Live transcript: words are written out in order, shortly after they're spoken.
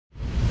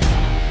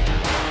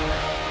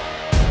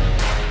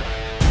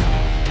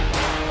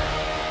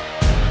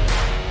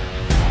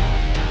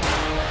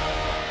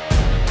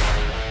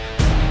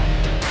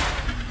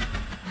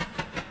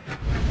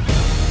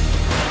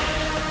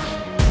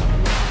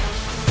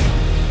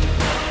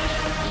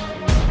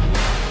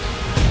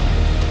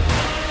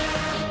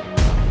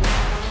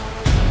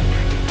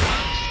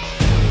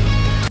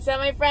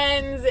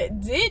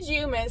is, did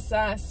you miss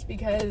us?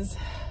 Because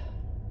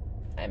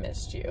I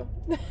missed you.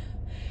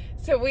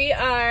 So we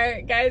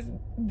are, guys,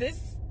 this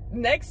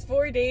next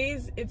 4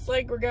 days, it's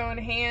like we're going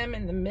ham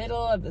in the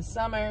middle of the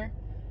summer,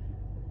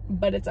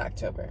 but it's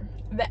October,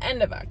 the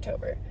end of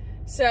October.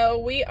 So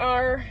we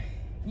are,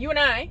 you and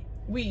I,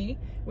 we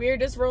are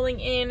just rolling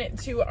in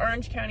to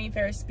Orange County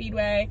Fair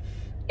Speedway.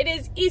 It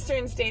is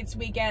Eastern States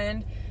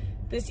weekend.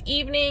 This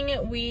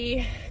evening,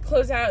 we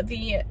close out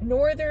the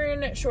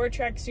Northern Short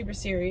Track Super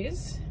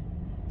Series.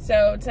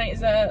 So tonight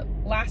is the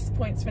last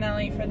points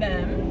finale for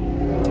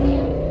them.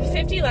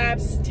 50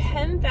 laps,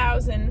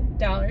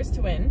 $10,000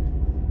 to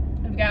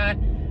win. We've got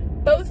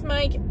both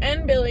Mike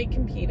and Billy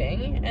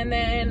competing, and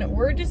then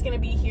we're just gonna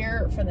be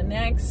here for the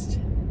next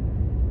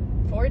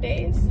 4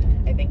 days.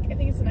 I think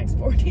it's the next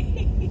 4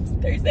 days.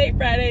 Thursday,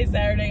 Friday,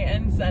 Saturday,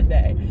 and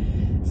Sunday.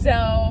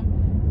 So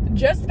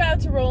just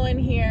about to roll in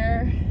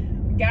here.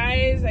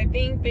 Guys, I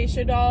think they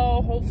should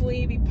all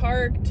hopefully be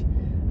parked.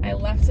 I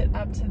left it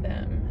up to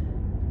them.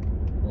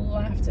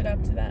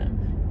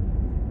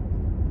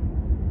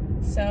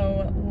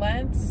 So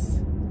let's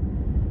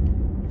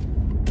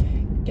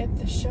get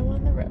the show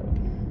on the road.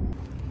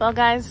 Well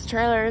guys,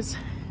 trailer's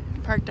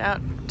parked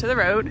out to the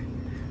road.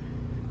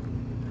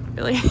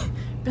 Billy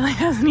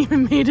hasn't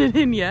even made it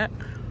in yet.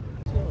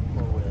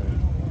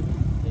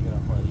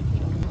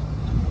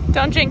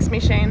 Don't jinx me,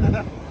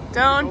 Shane.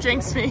 Don't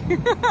jinx me.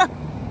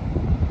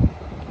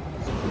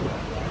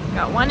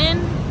 Got one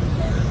in.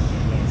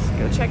 Let's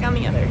go check on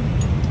the other.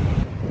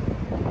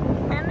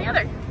 And the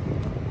other.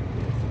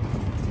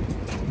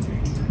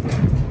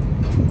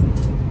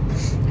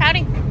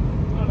 Howdy.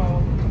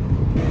 Hello.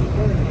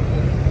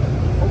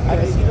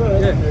 Okay,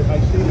 I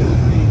see the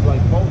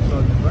like bolts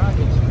on the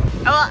brackets.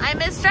 Oh, well, I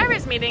missed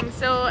driver's meeting,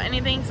 so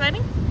anything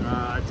exciting?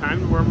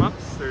 Timed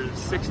warm-ups. There's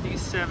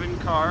 67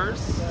 cars,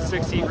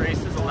 16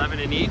 races, 11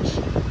 in each.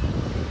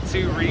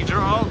 2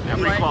 redraw and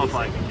 3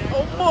 qualifying.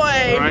 Oh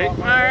boy! Right? All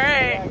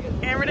right,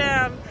 hammer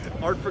down.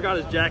 Art forgot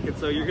his jacket,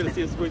 so you're gonna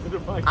see him squeeze into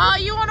the bike. Oh,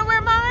 you want to wear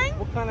mine?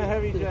 What kind of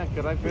heavy jacket?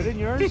 Could I fit in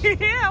yours?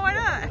 Yeah, why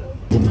not?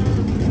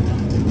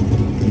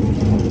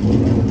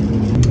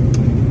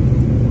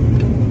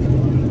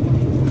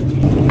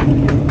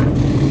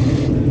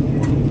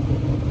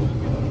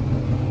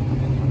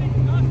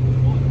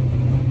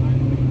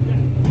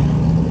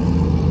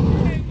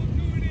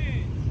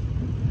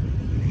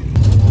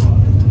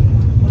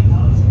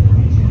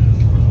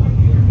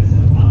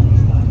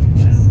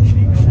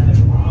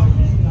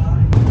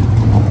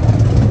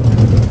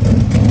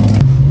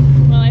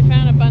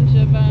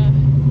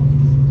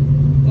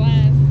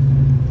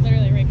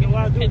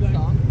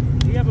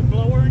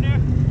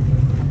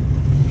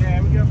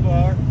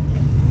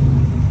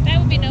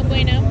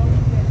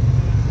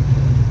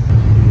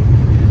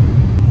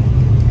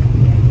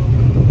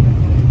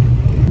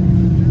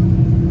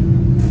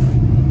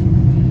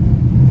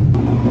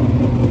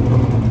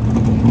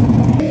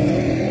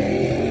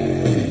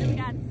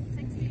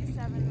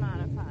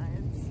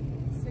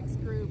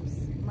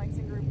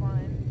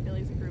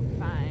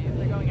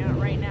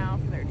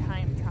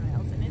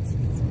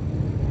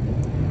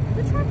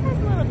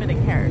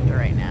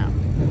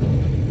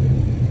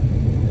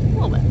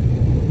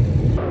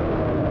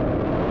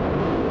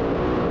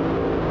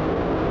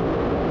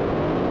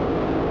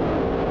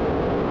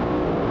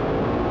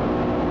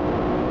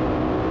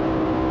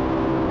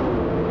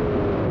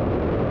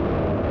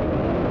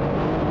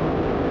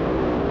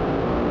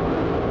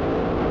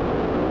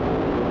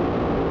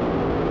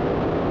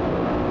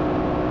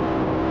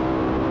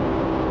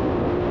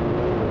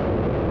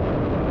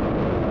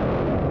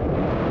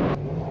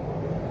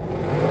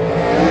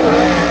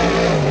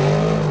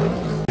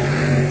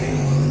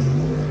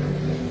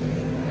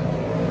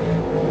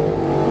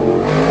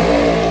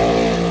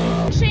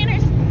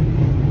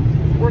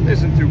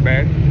 Isn't too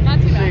bad.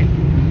 Not too bad.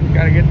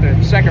 Gotta get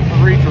the second for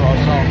redraw,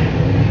 so.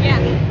 Yeah.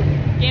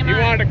 Game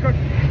on. Wanted a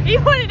cushion. He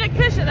wanted a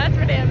cushion, that's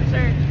for damn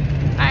sure.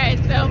 Alright,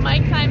 so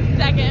Mike times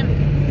second.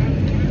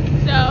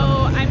 So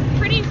I'm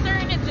pretty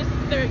certain it's just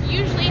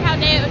usually how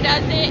Deo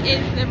does it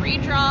is the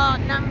redraw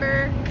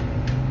number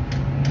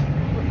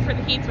for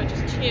the heats, which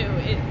is 2,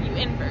 you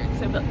invert.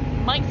 So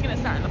Mike's gonna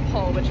start on the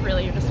pole, which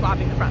really you're just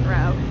swapping the front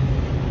row.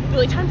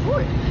 Billy timed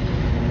 4th.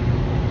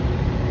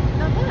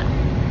 Not bad.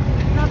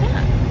 Not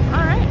bad. All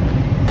right.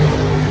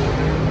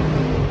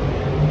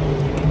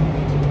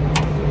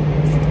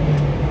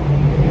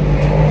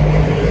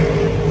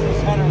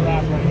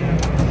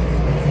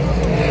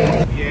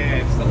 Yeah,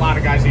 it's a lot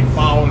of guys he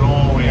followed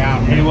all the way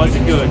out. And it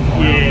wasn't good.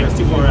 Yeah, it was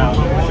too far out.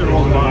 Should have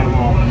rolled the bottom.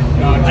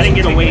 I didn't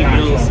get a weight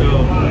wheel, so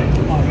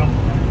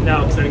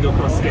no, because I didn't go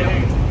across scale.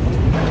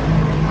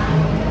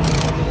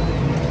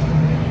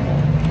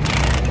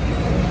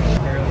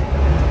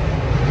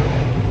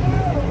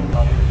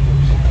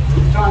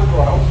 Time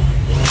 12.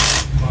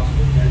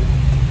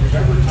 I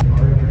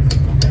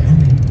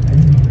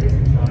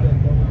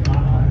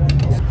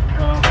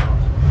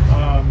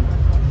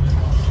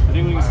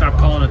think we can stop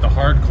calling it the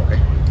hard clay.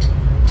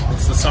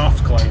 It's the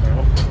soft clay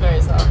now.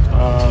 Very soft.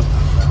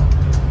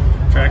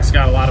 Track's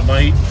got a lot of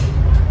bite.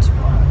 It's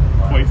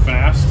quite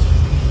fast.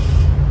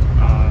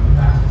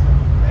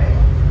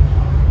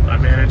 I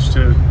managed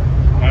to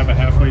have a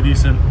halfway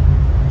decent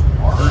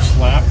first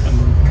lap and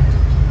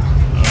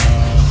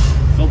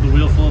filled the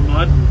wheel full of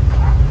mud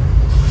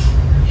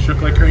and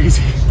shook like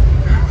crazy.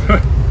 I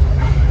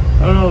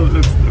don't know,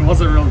 it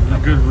wasn't a real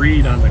good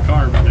read on the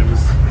car, but it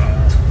was, I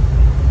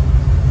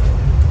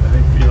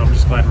think, I'm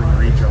just glad we're in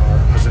the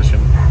redraw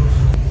position.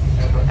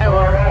 I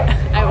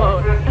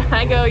won't.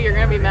 I go, you're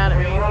gonna be mad at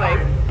me. He's like,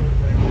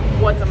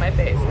 what's on my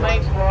face? I'm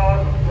like,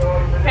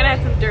 kinda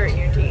had some dirt in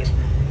your teeth.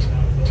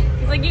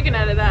 He's like, you can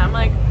edit that. I'm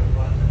like,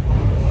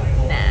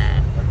 nah.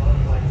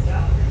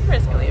 We're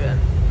just gonna leave it.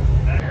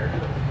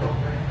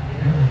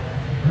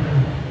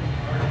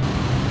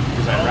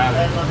 Because I'd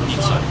rather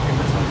eat something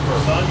this one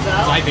first.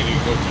 Because I think you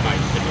can go tonight.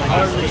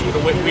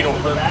 We don't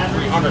hurt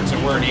 300s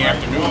and we're in the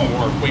afternoon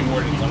way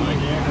more than tonight.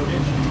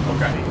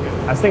 Okay.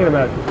 I was thinking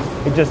about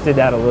it, just did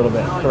that a little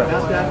bit. Correct.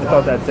 I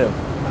thought that too.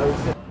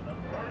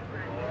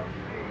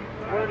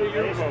 Where do you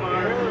go?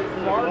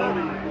 Florida?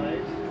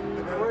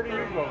 Where do you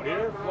go?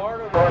 Here,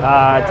 Florida?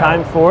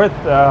 Time fourth,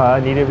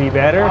 need to be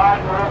better,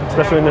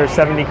 especially when there's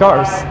 70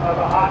 cars.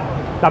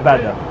 Not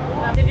bad though.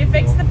 Did you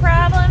fix the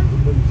problem?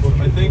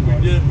 I think we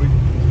did. We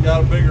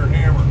got a bigger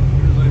hammer.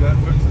 Usually that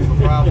fixes the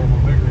problem, a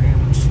bigger hammer.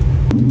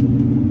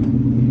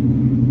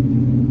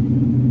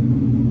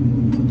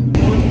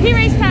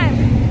 P-race time.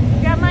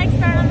 We got Mike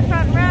starting on the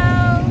front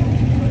row.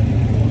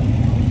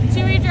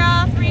 2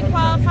 redraw, 3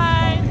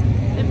 qualified.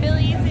 Then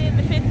Billy's in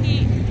the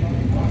 50.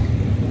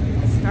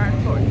 Starting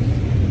fourth.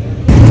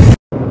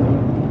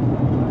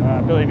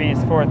 Billy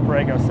B's fourth,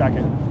 Borrego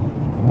second.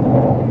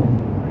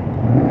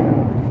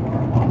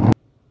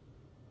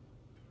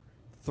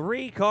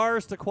 Three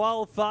cars to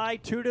qualify,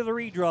 2 to the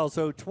redraw.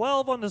 So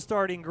 12 on the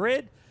starting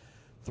grid.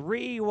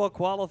 3 will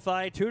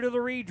qualify, 2 to the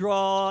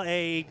redraw.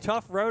 A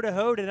tough row to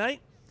hoe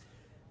tonight.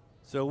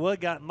 So we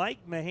got Mike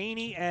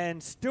Mahaney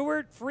and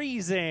Stuart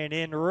Friesen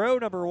in row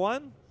number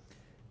 1.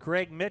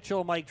 Craig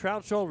Mitchell, Mike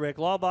Troutshall, Rick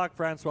Laubach,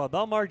 Francois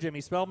Belmar,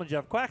 Jimmy Spellman,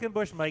 Jeff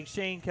Quackenbush, Mike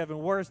Shane, Kevin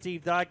Warr,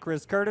 Steve Dodd,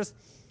 Chris Curtis.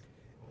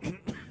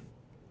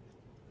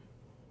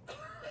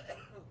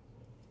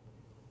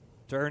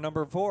 Turn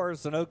number 4,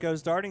 Sunoco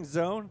starting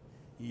zone.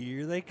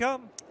 Here they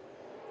come.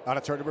 Out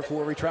of turn number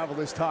 4, we travel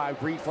this time.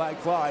 Green flag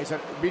flies.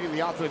 And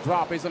immediately out to the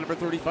drop is the number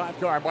 35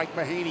 car, Mike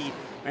Mahaney.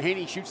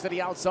 Mahaney shoots to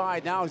the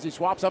outside now as he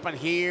swaps up, and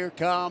here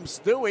comes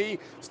Stewie.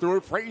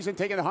 Stuart Friesen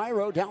taking the high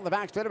road down the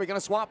back straight. We're going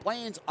to swap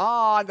lanes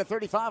on the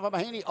 35 of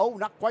Mahaney. Oh,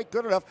 not quite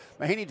good enough.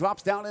 Mahaney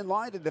drops down in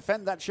line to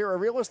defend that share of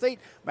real estate.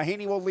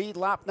 Mahaney will lead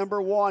lap number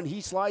 1.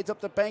 He slides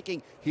up the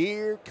banking.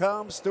 Here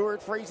comes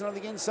Stuart Friesen on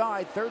the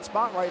inside. Third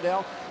spot right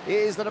now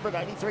is the number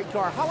 93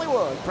 car,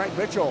 Hollywood, Craig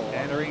Mitchell.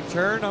 Entering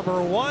turn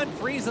number 1,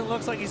 Friesen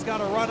looks like he's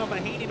got a run on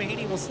Mahaney.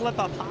 Mahaney will slip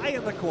up high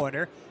in the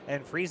corner,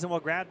 and Friesen will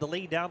grab the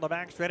lead down the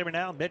back straight.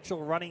 Now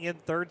Mitchell running in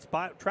third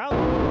spot. Trout.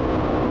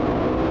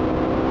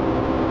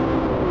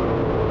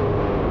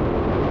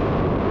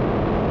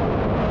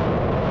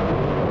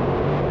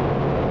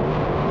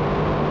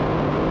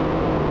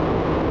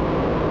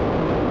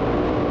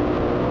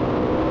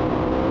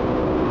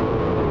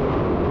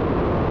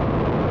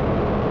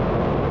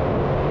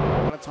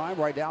 Time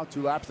right now,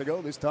 2 laps to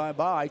go. This time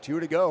by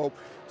 2 to go.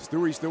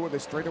 Stewie's still with a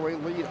straightaway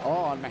lead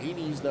on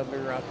Mahaney's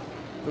number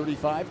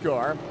 35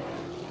 car,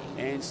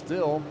 and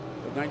still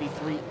the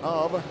 93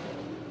 of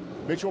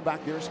Mitchell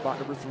back there, spot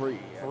number 3.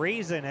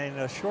 Friesen in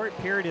a short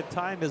period of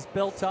time has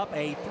built up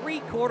a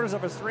 3/4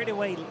 of a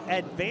straightaway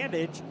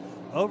advantage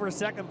over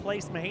second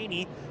place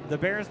Mahaney. The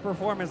Bears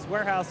Performance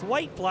Warehouse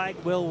white flag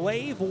will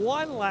wave.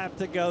 1 lap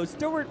to go.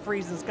 Stuart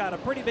Friesen's got a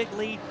pretty big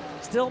lead.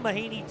 Still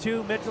Mahaney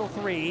 2, Mitchell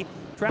 3.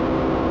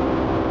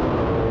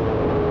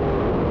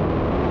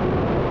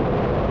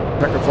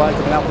 Record flag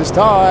coming out this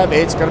time.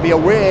 It's going to be a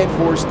win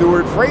for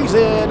Stuart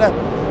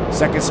Friesen.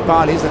 Second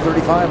spot is the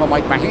 35 of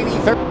Mike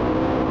Mahaney.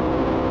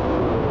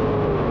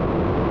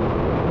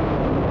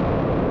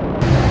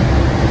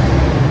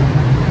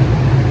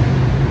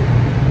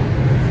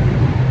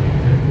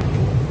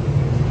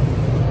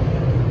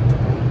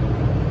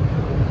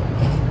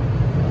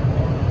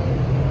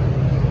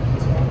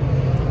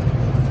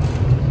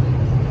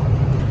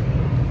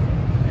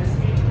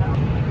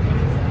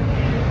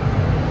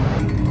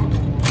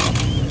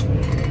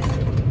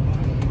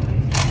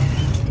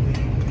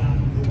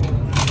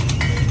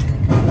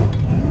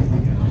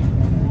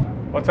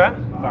 What's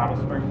that? Bottle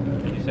spring.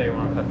 Did you say you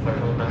want to cut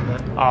third one on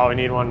that? Oh, we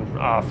need one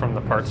from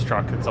the parts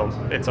truck.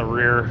 It's a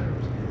rear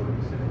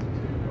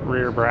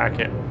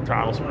bracket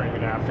throttle spring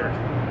adapter.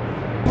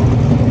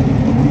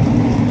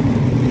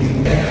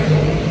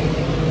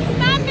 It's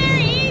not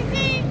very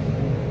easy.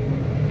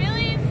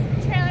 Billy's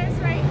trailer's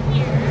right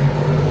here.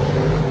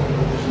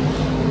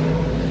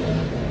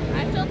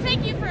 I shall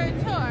take you for a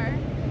tour.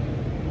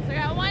 So I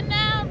got 1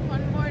 now,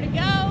 1 more to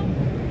go.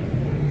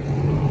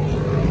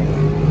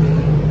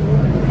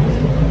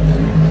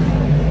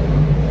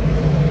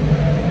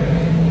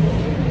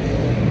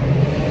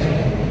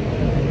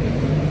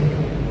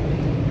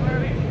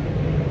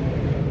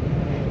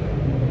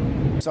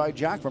 outside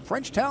Jack from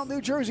Frenchtown,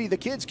 New Jersey. The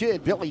kid's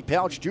kid, Billy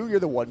Pauch Jr.,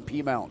 the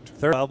 1P mount.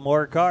 12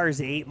 more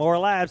cars, 8 more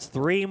laps,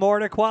 3 more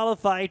to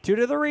qualify, 2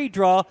 to the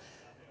redraw.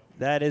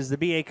 That is the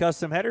BA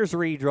Custom Headers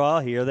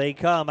redraw. Here they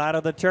come out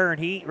of the turn.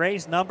 Heat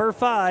race number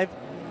 5.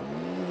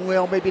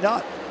 Well, maybe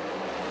not.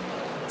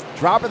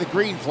 Dropping the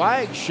green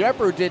flag.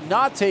 Shepard did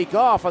not take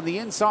off on the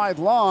inside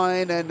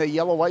line, and the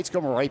yellow lights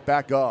come right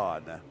back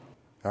on.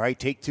 All right,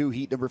 take 2,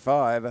 heat number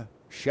 5.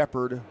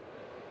 Shepard,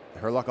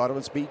 Herlock Auto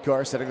and Speed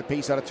Car, setting the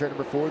pace out of turn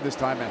number 4 this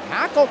time. And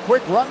Hackle,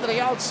 quick run to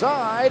the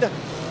outside.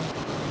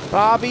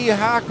 Bobby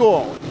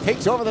Hackle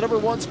takes over the number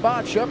 1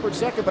 spot. Shepard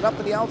second, but up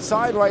to the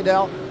outside right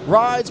now.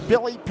 Rides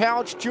Billy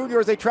Pauch Jr.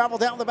 as they travel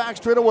down the back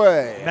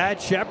straightaway. Matt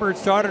Shepard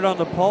started on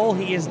the pole.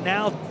 He is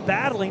now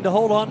battling to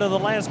hold on to the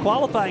last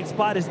qualifying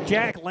spot as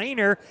Jack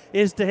Lehner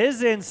is to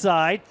his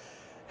inside.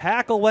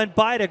 Hackle went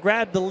by to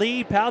grab the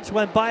lead. Pauch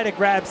went by to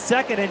grab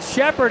second. And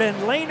Shepard and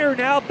Lehner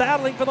now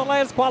battling for the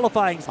last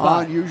qualifying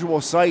spot.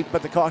 Unusual sight,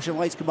 but the caution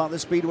lights come on the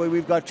speedway.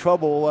 We've got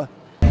trouble.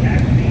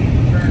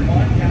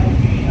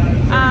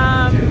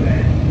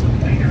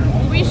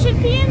 We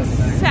should be in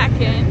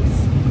second,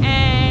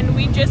 and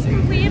we just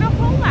completed a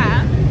whole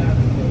lap,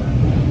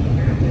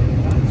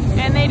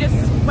 and they just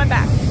went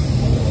back.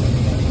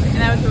 And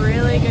that was a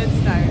really good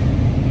start.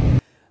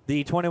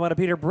 The 21 of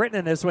Peter Britton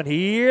in this one.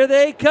 Here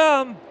they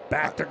come.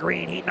 Back to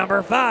green, heat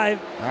number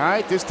 5. All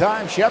right, this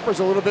time Shepard's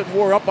a little bit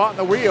more up on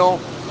the wheel.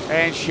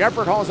 And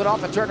Shepard hauls it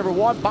off at turn number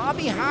 1.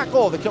 Bobby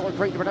Hackle, the Killer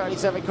Crate number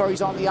 97 car.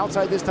 He's on the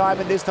outside this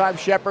time. And this time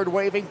Shepard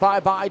waving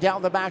bye-bye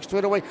down the back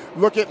straightaway.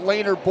 Look at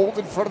Lehner bolt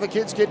in front of the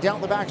kid's kid down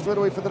the back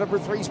straightaway for the number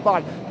 3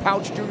 spot.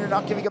 Pauch Jr.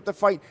 not giving up the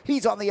fight.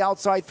 He's on the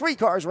outside. 3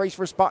 cars race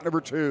for spot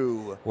number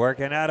 2.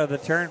 Working out of the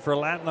turn for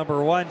lap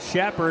number 1.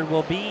 Shepard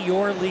will be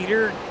your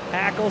leader.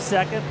 Hackle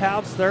second,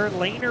 Pauch third.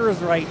 Lehner is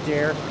right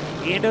there.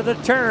 Into the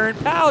turn.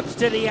 Pauch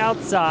to the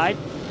outside.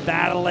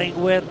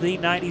 Battling with the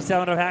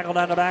 97 of Hackle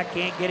down the back.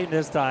 Can't get him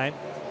this time.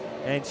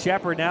 And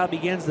Shepard now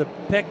begins to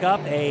pick up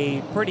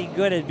a pretty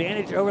good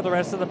advantage over the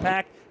rest of the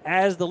pack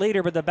as the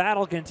leader, but the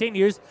battle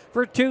continues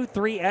for 2,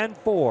 3, and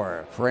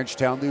 4.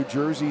 Frenchtown, New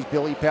Jersey's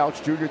Billy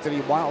Pauch Jr. to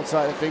the wild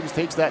side of things.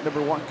 Takes that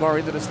number 1 car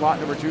into the slot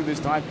number 2 this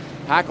time.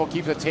 Hackle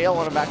keeps a tail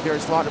on him back there in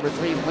slot number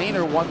 3.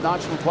 Lehner 1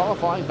 notch from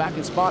qualifying back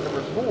in spot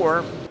number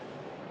 4.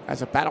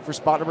 As a battle for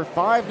spot number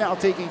 5 now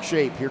taking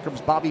shape. Here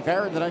comes Bobby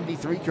Varon, the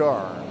 93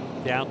 car.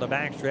 Down the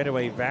back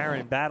straightaway,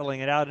 Varon battling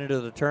it out into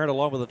the turn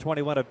along with the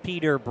 21 of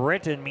Peter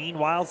Britton.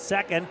 Meanwhile,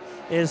 second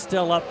is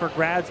still up for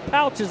grabs.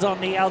 Pauch is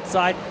on the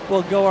outside.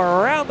 Will go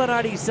around the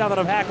 97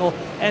 of Hackle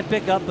and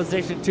pick up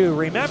position 2.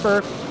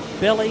 Remember,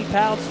 Billy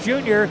Pauch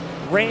Jr.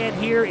 ran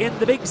here in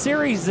the big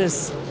series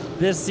this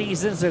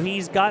season, so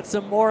he's got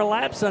some more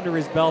laps under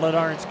his belt at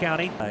Orange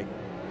County.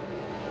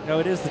 No,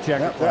 it is the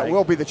checkered flag. That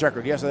will be the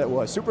checkered. Yes, that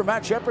was. Super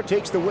Matt Shepard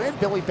takes the win.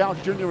 Billy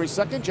Pauch Jr. is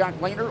second. Jack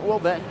Lehner will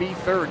then be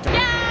third.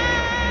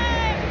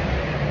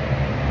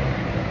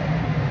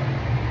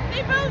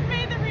 They both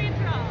made the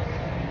redraw.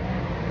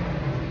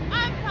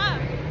 I'm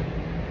pumped.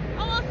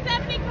 Almost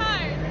 70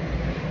 cars.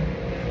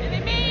 And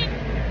they made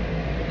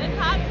the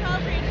top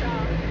 12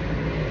 redraw.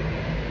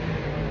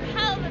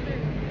 Hell of a move.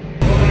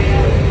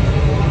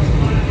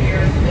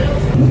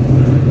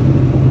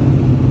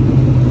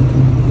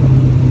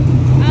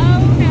 Oh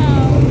no.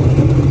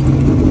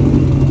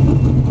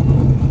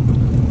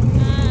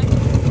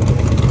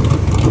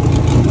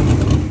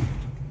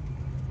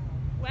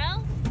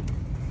 Well.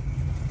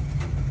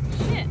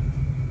 Shit.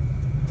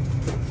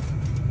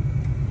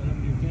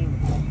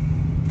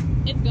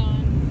 It's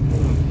gone.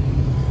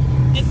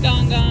 It's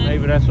gone.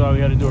 Maybe that's why we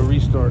had to do a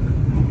restart. My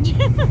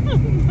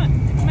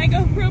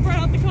GoPro brought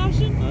out the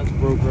caution? That's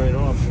broke right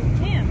off.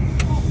 Damn.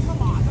 Oh,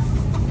 come on.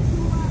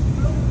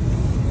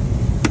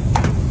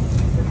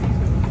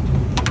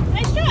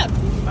 Nice job.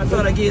 I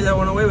thought I gave that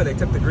one away when they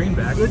took the green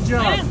back. Good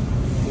job. Yeah.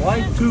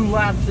 Why 2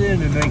 laps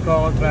in and they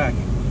call it back?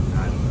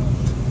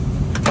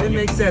 Didn't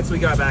make sense. We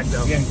got back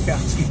though.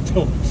 Yankowski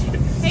told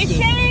shit. Hey,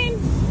 Shane.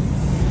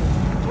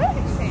 Where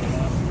is Shane?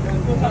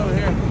 Over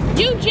here.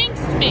 You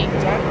jinxed me.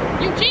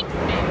 You jinxed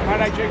me.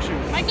 How'd I jinx you?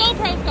 My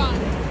GoPro's gone.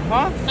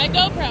 Huh? My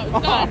GoPro's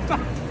gone.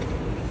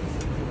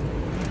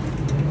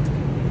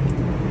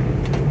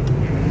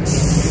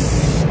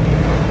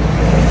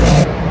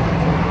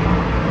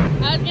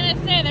 I was gonna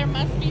say there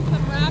must be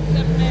some rocks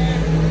up there.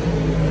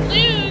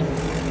 Lose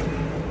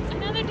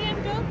another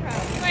damn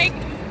GoPro. Like,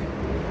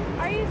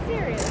 are you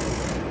serious?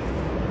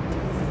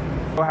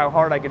 Know how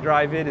hard I could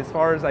drive it as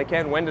far as I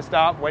can, when to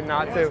stop, when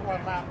not to.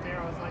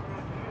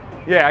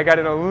 Yeah, I got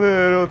it a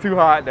little too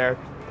hot there.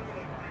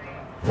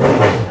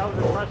 That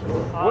was impressive.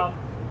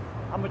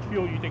 How much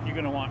fuel do you think you're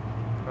going to want?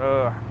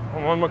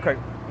 One more quick.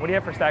 What do you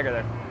have for stagger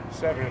there?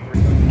 7 and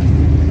 3.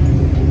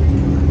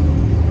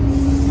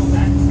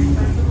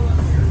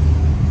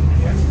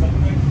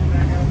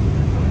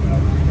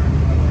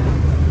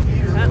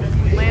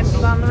 Lance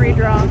is on the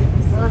redraw.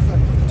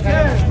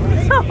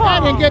 I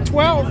didn't get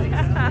 12.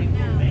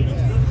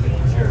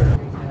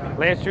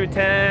 Lance drew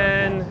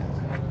 10.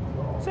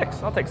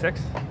 6. I'll take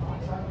 6.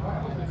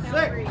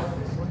 6.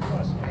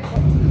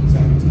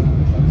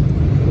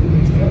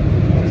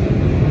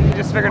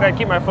 just figured I'd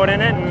keep my foot in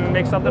it and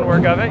make something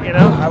work of it, you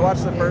know? I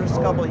watched the first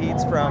couple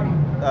heats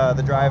from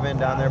the drive-in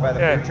down there by the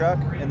food truck,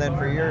 and then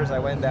for years I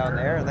went down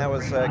there, and that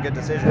was a good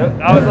decision.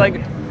 I was like,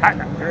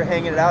 you're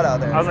hanging it out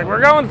there. I was like,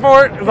 we're going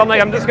for it. Because I'm like,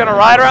 I'm just gonna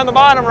ride around the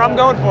bottom, or I'm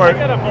going for it. I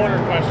got a motor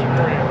question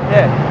for you.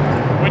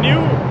 Yeah.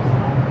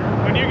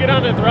 When you get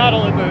on the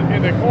throttle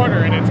in the corner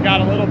and it's got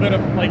a little bit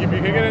of, like, if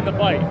you can get in the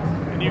bite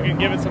and you can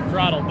give it some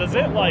throttle, does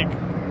it like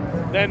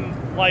then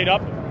light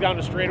up down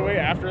the straightaway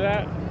after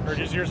that, or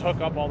does yours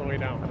hook up all the way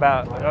down?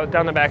 About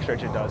down the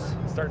backstretch it does.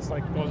 It starts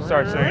like going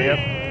starts there, yep.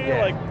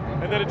 Yeah. Like,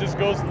 and then it just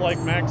goes to like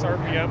max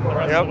RPM the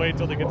rest of the way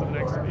until they get to the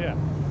next. Yeah,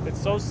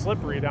 it's so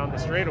slippery down the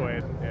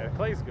straightaway. Yeah,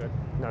 clay's good.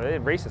 No, the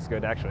race is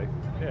good actually.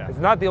 Yeah, it's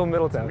not the old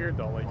Middletown. It's weird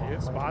though. Like you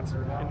hit spots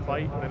and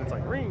bite, and then it's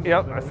like ring.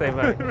 Yep, I say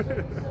that.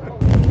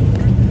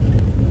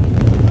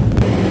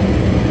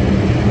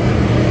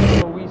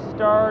 We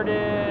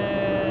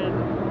started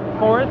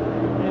 4th,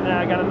 and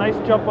I got a nice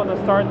jump on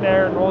the start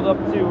there, and rolled up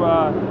to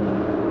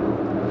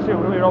we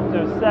were up to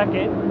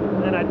 2nd.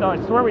 And then I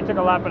swear we took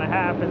a lap and a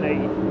half, and they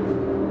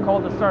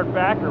called the start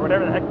back or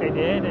whatever the heck they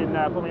did, and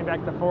put me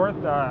back to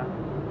 4th. I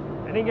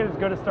didn't get as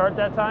good a start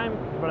that time,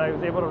 but I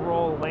was able to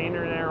roll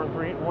laner there on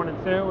 1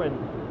 and 2, and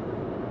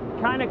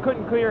kind of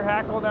couldn't clear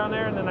Hackle down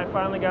there, and then I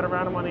finally got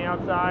around him on the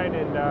outside,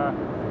 and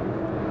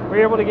we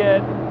were able to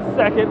get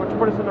 2nd, which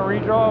put us in the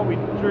redraw. We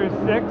drew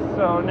 6th,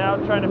 so now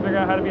trying to figure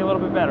out how to be a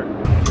little bit better.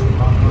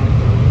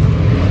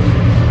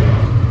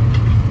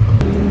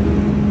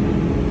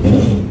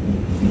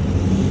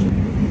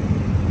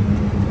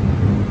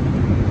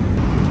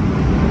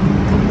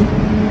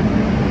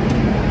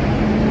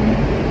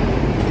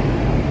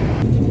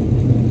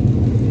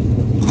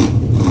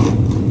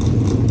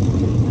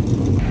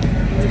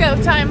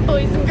 Time,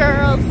 boys and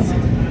girls.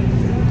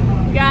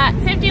 We got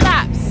 50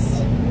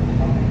 laps,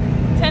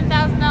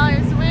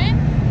 $10,000 to win.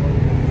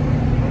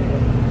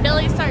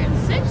 Billy's starting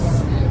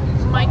 6th,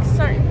 Mike's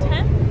starting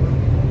 10th.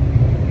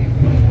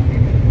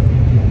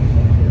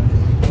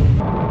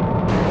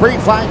 Green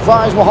flag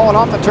flies. We're hauling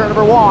off the turn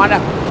number 1.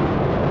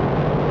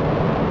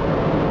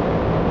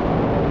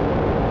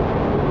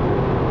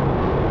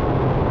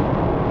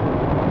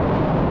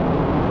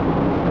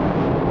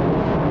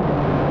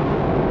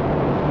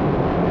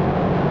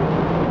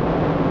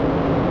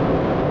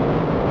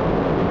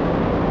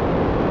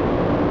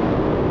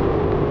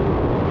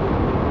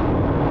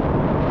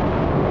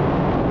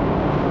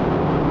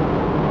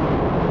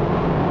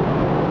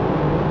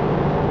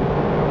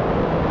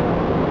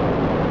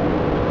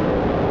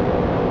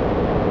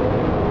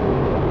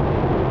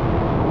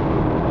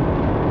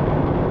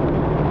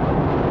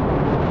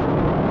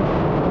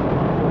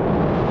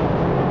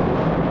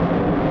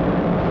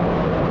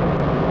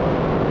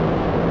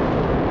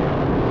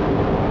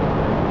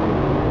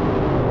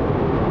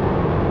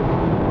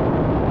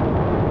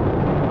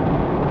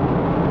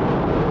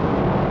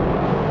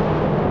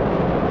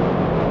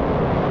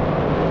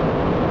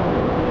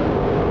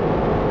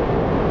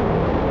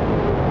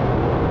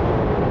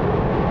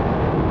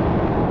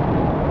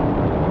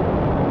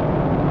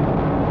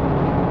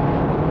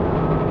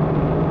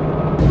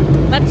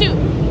 Lap 2,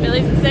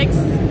 Billy's in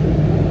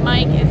 6th,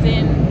 Mike is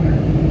in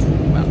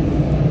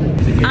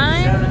 12th.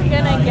 I'm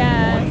gonna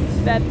guess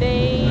that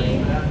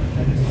they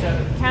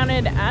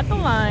counted at the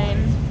line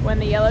when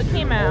the yellow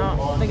came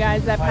out, the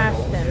guys that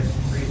passed him,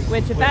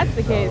 which if that's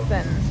the case,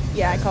 then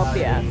yeah, I call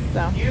BS,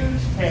 so.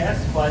 Huge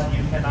pass, but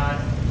you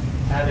cannot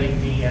have a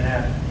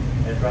DNF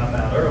and drop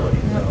out early.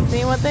 So let's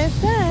see what they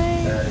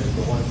say. That is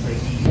the one thing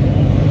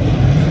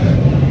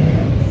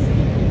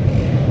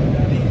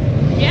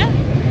Yeah.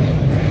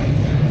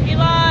 He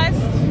lost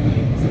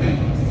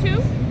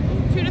 2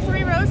 to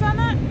 3 rows on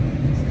that.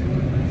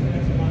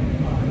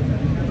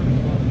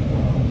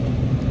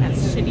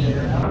 That's shitty.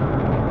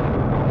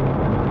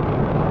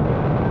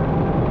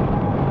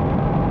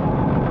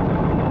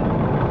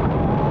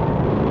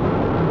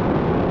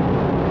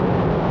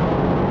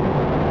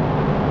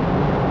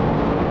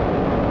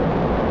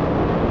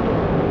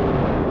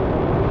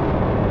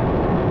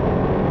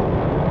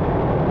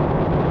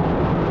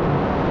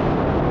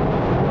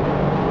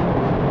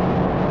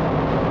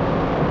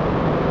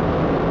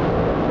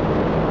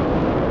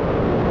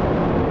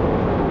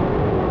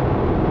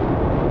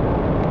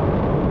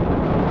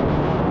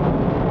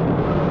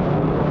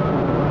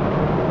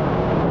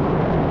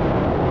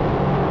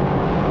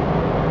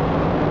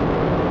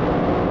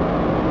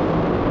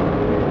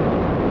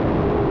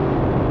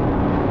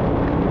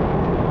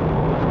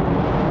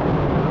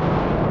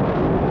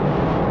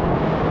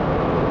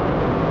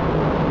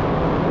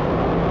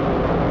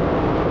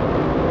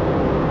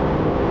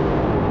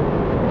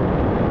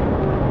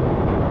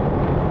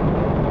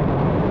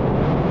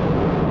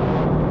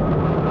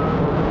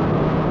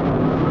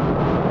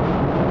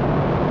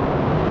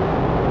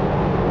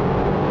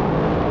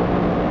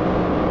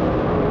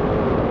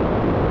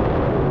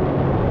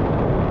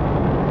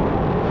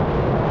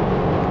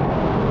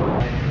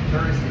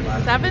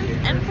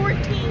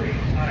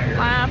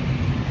 Lap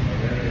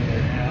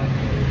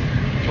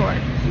 4.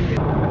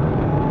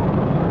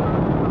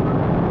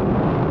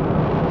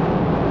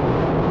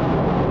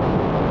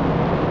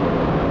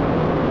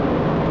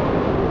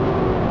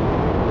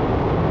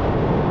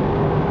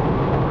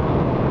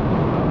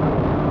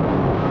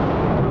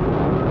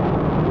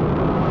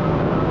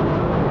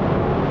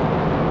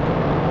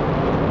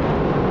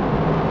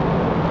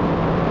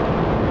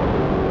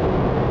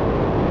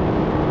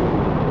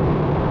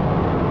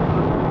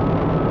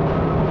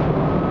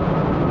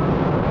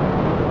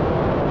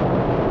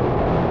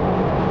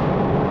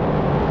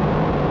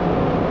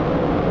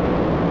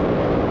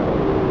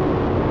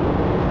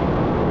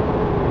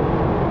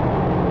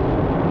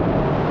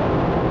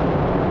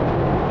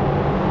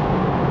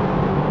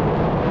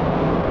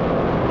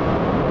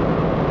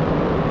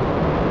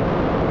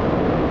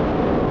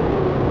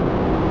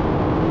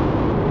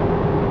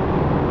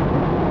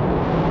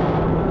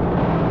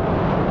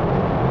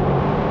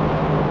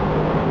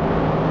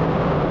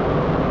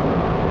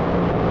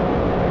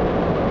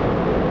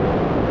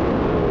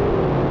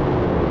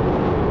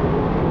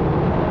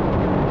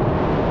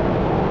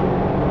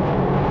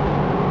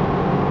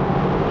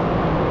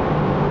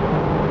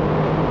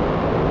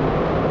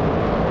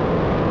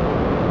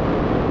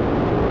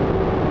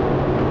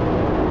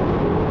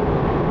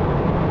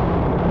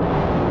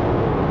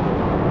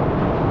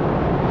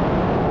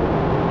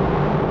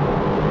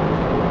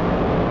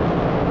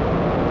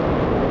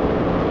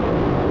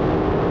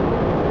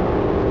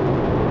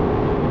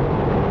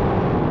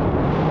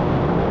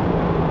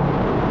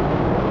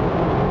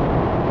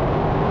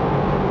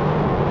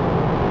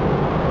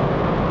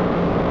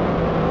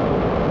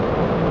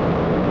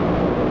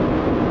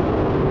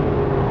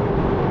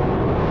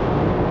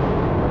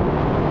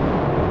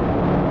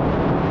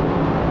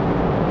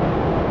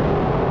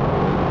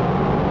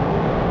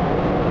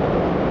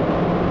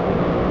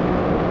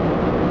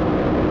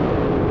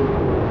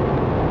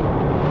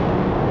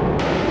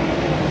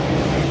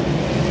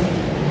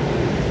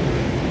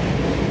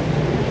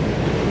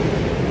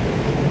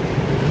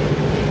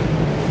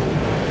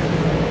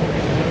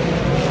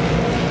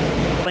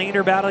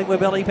 Jr. battling with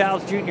Billy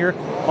Pauch Jr.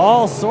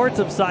 All sorts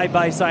of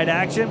side-by-side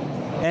action.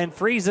 And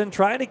Friesen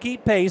trying to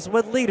keep pace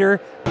with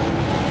leader.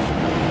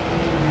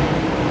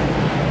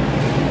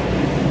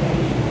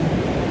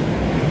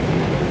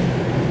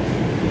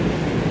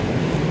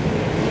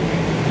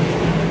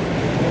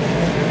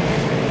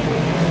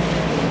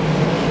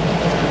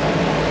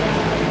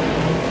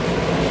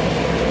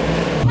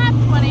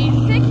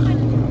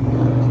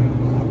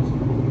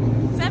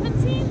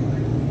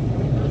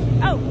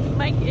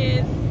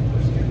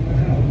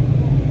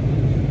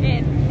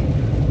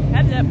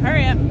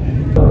 Hurry up. I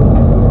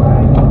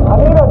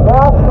need a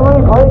dash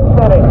 3 brake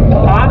fitting.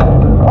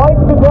 Pipe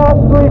to dash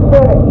 3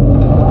 fitting.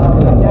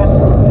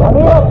 I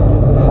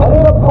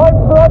need a pipe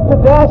thread to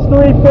dash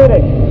 3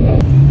 fitting.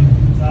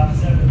 Top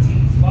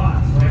 17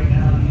 spots. Right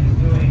now he's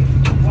doing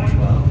quite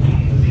well.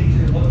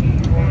 He's looking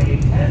for a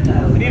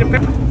 10,000. We need a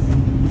pick.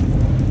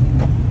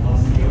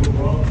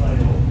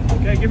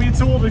 Okay, give me a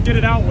tool to get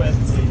it out with.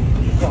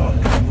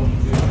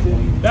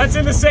 That's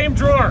in the same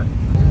drawer.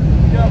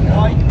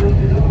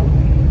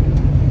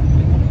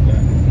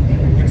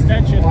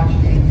 Extension.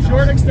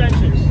 Short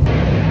extension.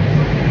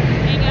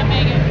 Hang on,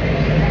 Megan.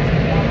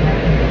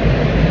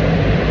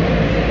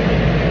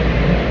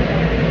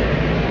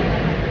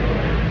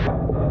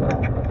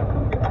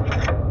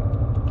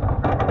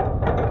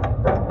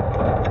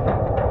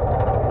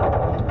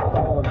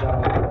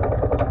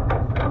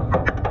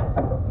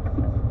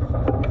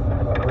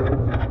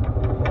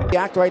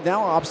 Act right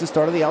now, opposite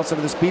start of the outside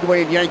of the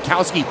speedway, and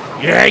Yankowski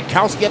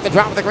at the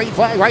drop of the green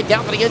flag right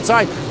down to the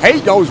inside.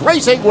 He goes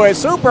racing with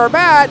Super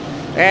Matt,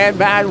 and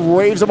Matt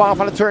waves him off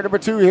on a turn number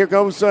 2. Here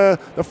goes the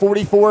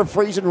 44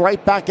 Friesen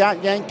right back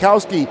at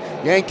Yankowski.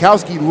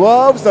 Yankowski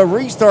loves the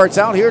restarts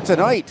out here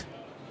tonight.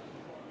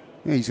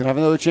 Yeah, he's gonna have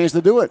another chance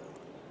to do it.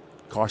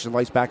 Caution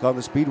lights back on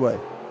the speedway.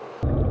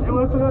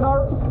 You listening,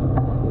 Art? I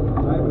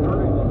haven't heard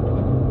anything.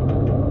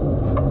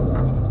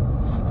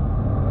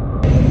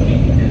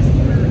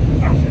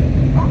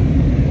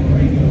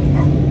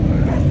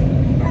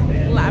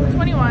 Lap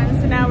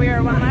 21, so now we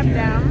are 1 lap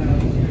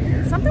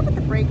down. Something with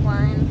the brake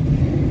line.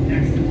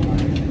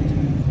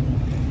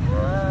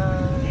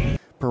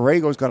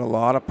 Parego's got a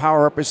lot of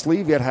power up his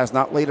sleeve yet, has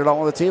not laid it all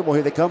on the table.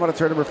 Here they come out of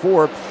turn number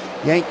 4.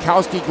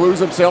 Yankowski glues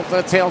himself to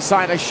the tail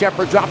side as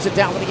Shepard drops it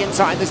down to the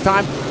inside this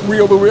time.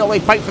 Wheel to wheel, they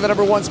fight for the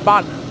number 1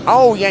 spot.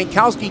 Oh,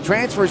 Yankowski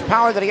transfers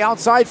power to the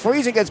outside.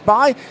 Friesen gets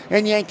by,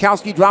 and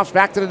Yankowski drops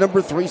back to the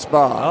number 3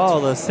 spot. Oh,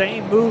 the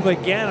same move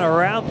again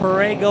around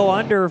Parego,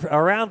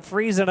 around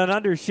Friesen and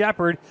under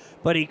Shepard,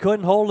 but he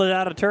couldn't hold it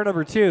out of turn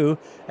number 2.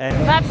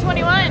 And Lap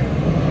 21.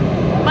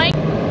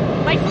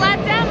 Mike's lap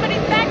down, but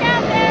he's back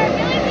out there.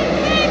 Billy's in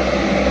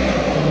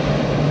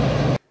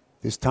 6th.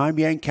 This time,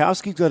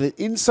 Yankowski's got an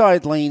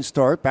inside lane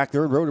start back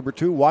there in row number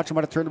 2. Watch him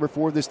out of turn number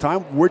 4 this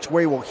time. Which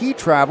way will he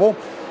travel?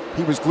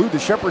 He was glued to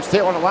Shepard's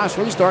tail on the last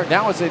restart.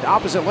 Now it's in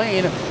opposite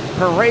lane.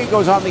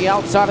 Parego's on the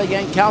outside of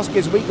Yankowski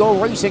as we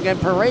go racing, and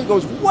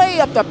Parego's way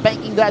up the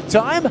banking that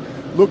time.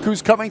 Look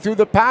who's coming through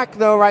the pack,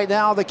 though, right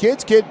now. The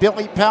kid,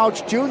 Billy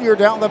Pauch Jr.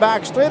 down the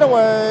back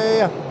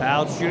straightaway.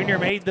 Pauch Jr.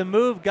 made the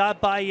move, got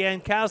by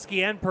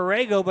Yankowski and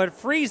Parego, but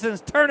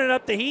Friesen's turning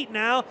up the heat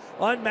now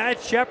on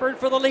Matt Shepard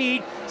for the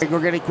lead. We're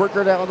getting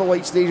quicker down the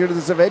late stage of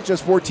this event.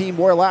 Just 14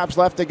 more laps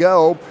left to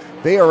go.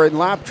 They are in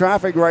lap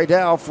traffic right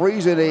now.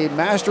 Friesen, a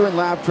master in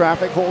lap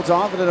traffic, holds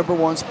on to the number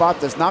 1 spot.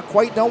 Does not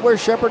quite know where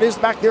Shepard is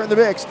back there in the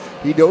mix.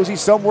 He knows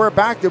he's somewhere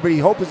back there, but he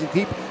hopes to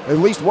keep at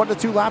least 1 to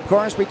 2 lap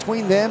cars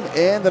between them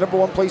and the number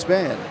 1 place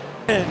man.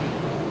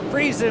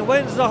 Friesen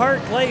wins the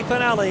Hart Clay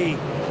finale.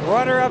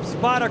 Runner-up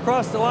spot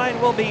across the line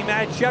will be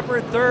Matt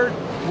Shepard. 3rd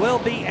will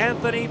be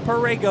Anthony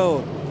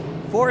Parego.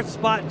 4th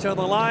spot to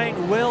the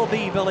line will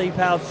be Billy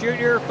Pauch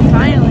Jr.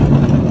 Finally.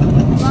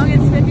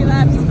 Longest 50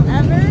 laps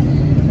ever.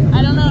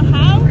 I don't know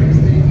how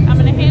I'm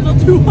going to handle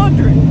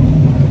 200.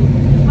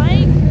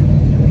 Mike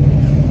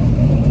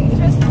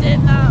just did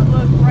not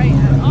look right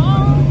at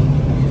all.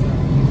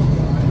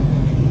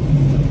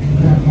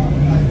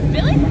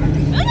 Billy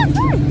got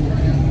 3rd.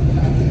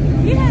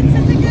 He had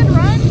such a good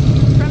run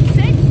from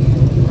 6th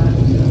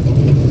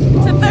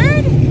to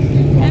 3rd.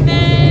 And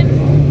then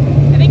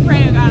I think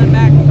Parego got him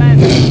back, but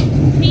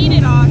he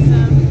did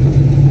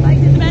awesome.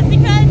 Mike did the best he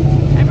could.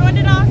 Everyone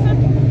did awesome.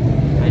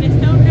 I just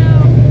don't know.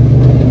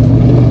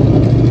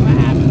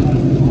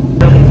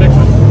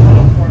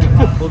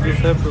 We'll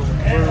just have to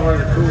learn where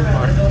the tools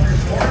are.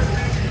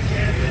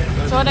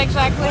 So what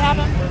exactly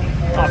happened?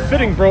 A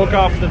fitting broke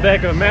off the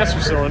back of the master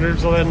cylinder,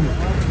 so then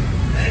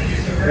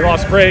we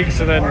lost brakes,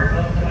 and then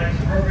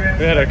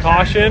we had a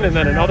caution, and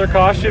then another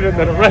caution, and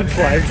then a red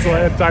flag, so I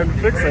had time to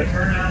fix it.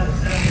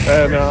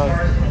 And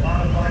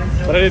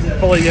but I didn't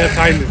fully have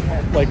time to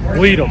like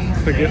bleed them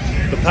to get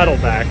the pedal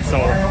back, so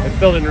I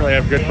still didn't really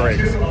have good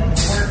brakes.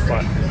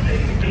 But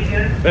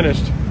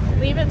finished.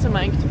 Leave it to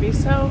Mike to be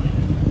so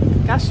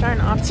gosh darn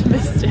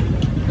optimistic.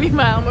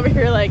 Meanwhile, I'm over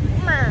here like,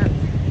 meh.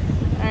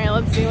 All right,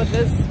 let's see what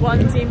this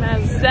one team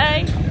has to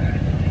say.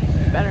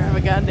 Better have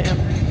a goddamn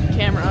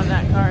camera on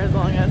that car is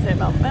all I'm gonna say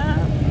about that.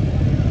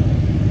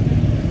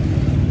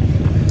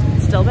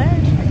 It's still there.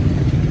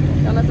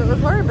 don't know if it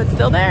recorded, but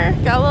still there.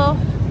 Got a little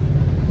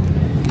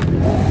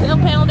single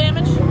panel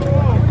damage.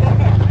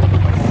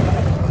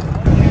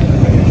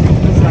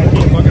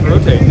 Fucking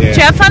rotate there. Did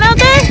you have fun out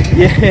there?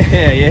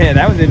 Yeah,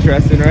 that was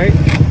interesting, right?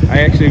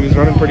 I actually was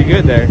running pretty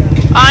good there.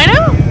 I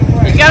know.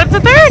 You got up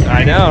to third.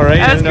 I know, right?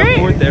 That was great.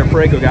 Fourth there.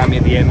 Parego got me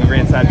at the end. We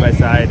ran side by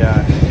side.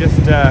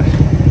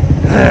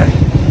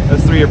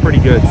 Those three are pretty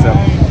good. So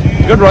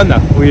good run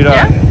though. We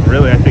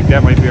really, I think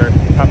that might be our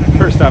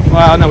first stop.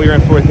 Well, no, we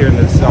ran fourth here in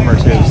the summer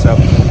too. So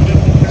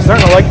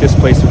starting to like this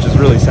place, which is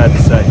really sad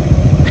to say.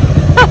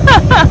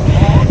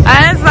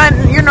 And it's not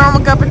your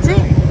normal cup of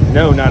tea.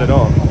 No, not at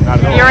all. Not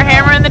at all. You were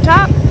hammering the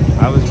top.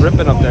 I was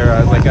ripping up there.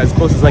 I was like as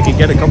close as I could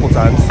get a couple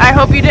times. I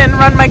hope you didn't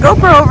run my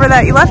GoPro over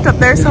that you left up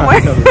there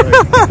somewhere.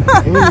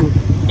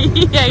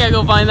 Yeah, I gotta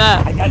go find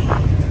that.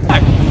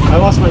 I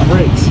lost my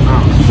brakes.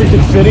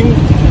 Freaking fitting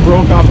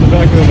broke off the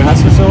back of the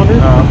master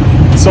cylinder.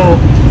 So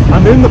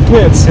I'm in the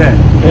pits, and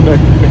the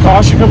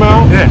caution come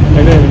out,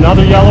 and then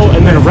another yellow,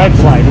 and then a red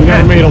flag. We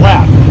never made a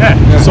lap.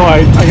 So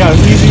I got an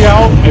easy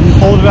out and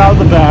pulled it out of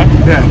the back,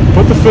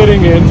 put the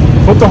fitting in,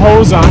 put the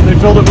hose on, they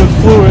filled it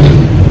with fluid.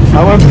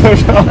 I went back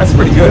out. That's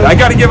pretty good. I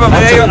gotta give him an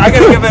A. I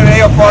gotta give him an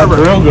A.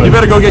 Farmer. Real good. You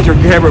better go get your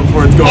camera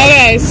before it's going.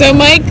 Okay, so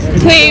Mike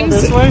claims.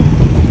 This way?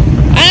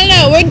 I don't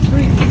know.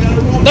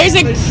 There's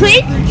a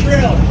creek.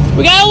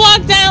 We gotta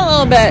walk down a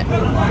little bit.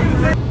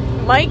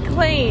 Mike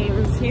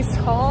claims he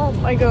saw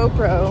my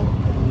GoPro.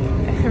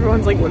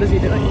 Everyone's like, what is he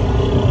doing?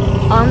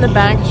 On the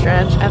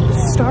backstretch at the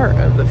start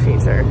of the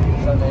feature.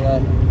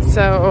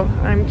 So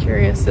I'm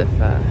curious if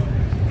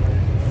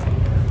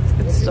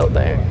it's still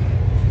there.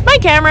 My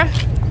camera.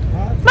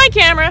 My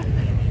camera.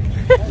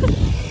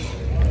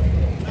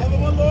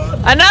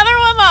 Another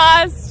one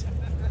lost.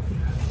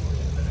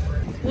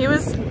 He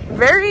was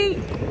very,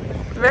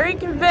 very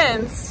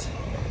convinced.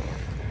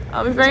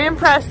 I'll be very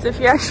impressed if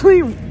he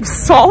actually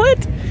saw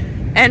it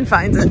and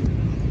finds it.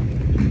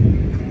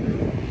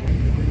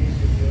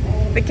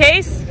 The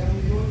case?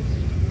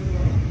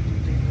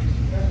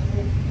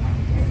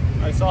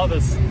 I saw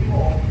this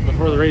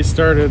before the race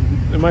started.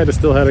 It might have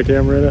still had a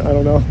camera in it. I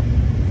don't know.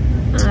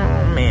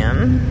 Oh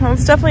man, well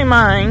it's definitely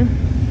mine.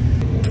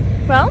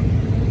 Well,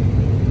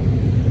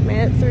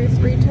 made it through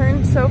 3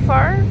 turns so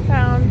far.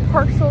 Found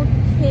partial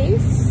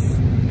case.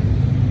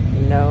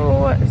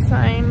 No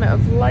sign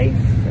of life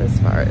as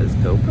far as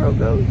GoPro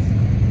goes.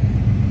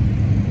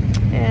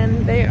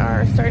 And they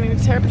are starting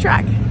to tear up a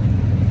track.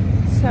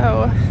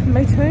 So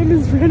my time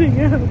is running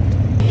out.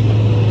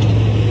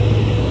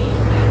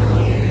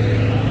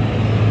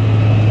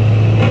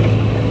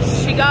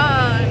 She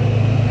gone.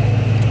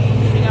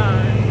 She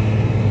gone.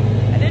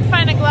 I did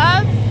find a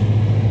glove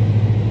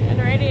and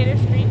a radiator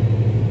screen.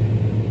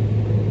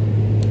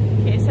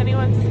 In case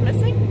anyone's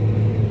missing.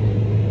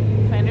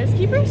 Finders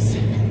keepers.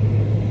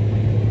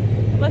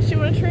 Unless you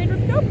want to trade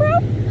with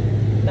GoPro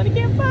that I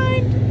can't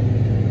find.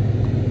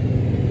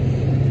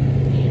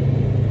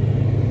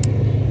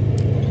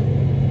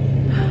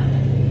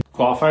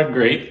 Qualified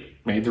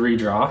great, made the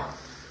redraw,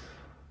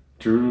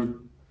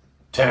 drew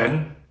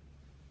 10,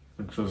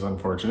 which was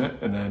unfortunate,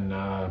 and then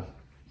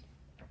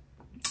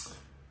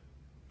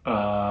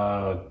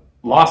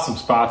lost some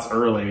spots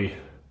early.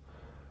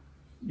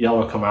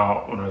 Yellow come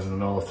out when I was in the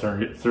middle of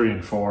 3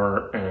 and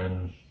 4,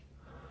 and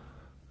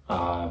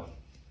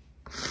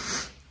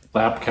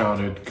lap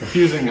counted.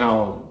 Confusing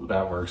how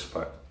that works,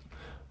 but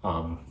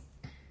then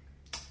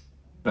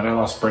I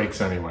lost brakes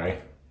anyway,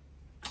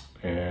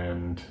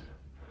 and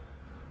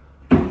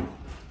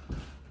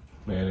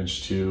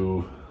managed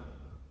to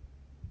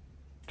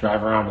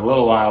drive around a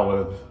little while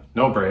with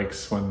no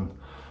brakes. When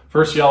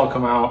first yellow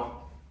come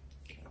out,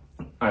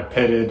 I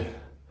pitted,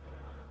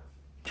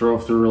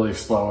 drove through really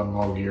slow in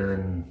low gear,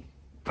 and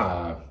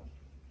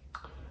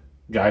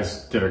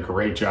guys did a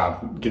great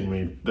job getting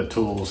me the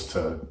tools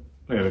to.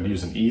 They would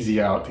use an easy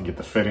out to get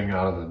the fitting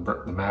out of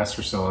the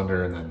master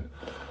cylinder, and then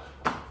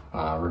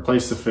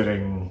replace the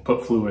fitting,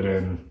 put fluid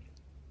in,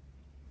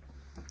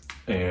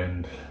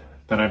 and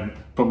then I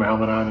put my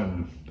helmet on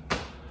and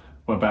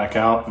went back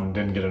out and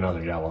didn't get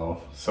another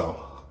yellow.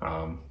 So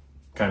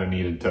kind of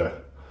needed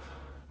a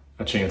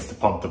chance to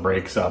pump the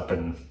brakes up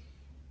and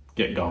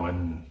get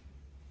going.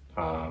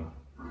 Would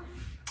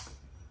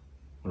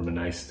have been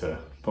nice to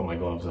put my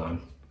gloves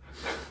on.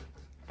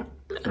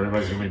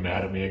 Everybody's gonna be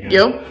mad at me again.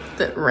 Yep,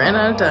 that ran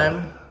out of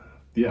time.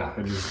 Yeah,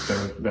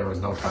 there was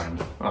no time.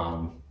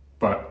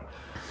 But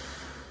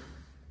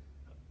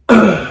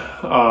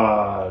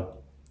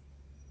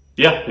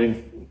yeah,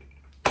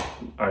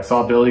 I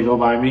saw Billy go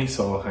by me,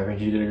 so I think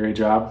he did a great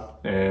job,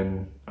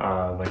 and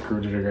my crew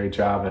did a great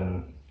job,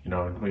 and you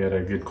know, we had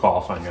a good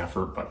qualifying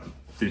effort, but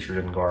the feature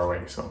didn't go our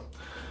way, so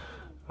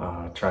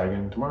try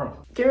again tomorrow.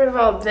 Get rid of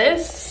all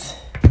this.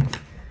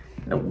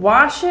 To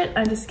wash it,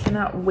 I just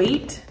cannot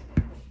wait.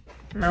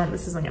 No,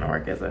 this isn't gonna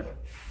work, is it?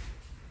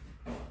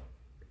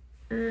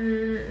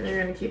 You're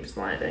gonna keep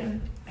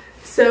sliding.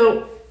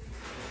 So,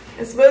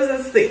 I suppose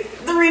that's the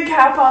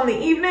recap on the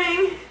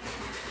evening.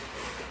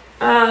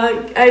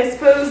 I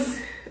suppose,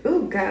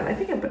 oh God, I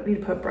think I need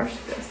to put brush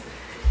to this.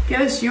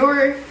 Give us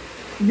your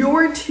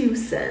your 2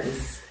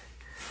 cents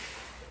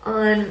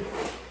on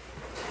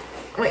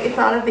what you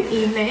thought of the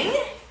evening.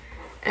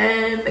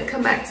 And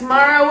come back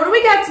tomorrow. What do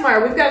we got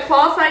tomorrow? We've got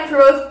qualifying for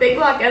both big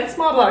block and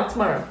small block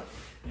tomorrow.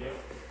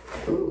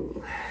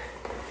 Ooh.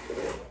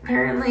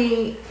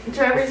 Apparently,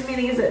 driver's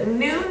meeting is at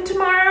noon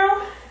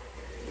tomorrow.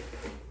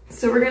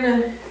 So we're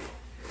gonna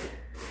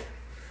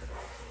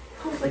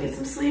hopefully get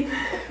some sleep,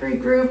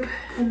 regroup,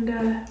 and do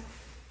it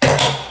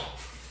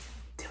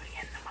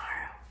again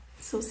tomorrow.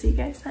 So we'll see you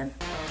guys then.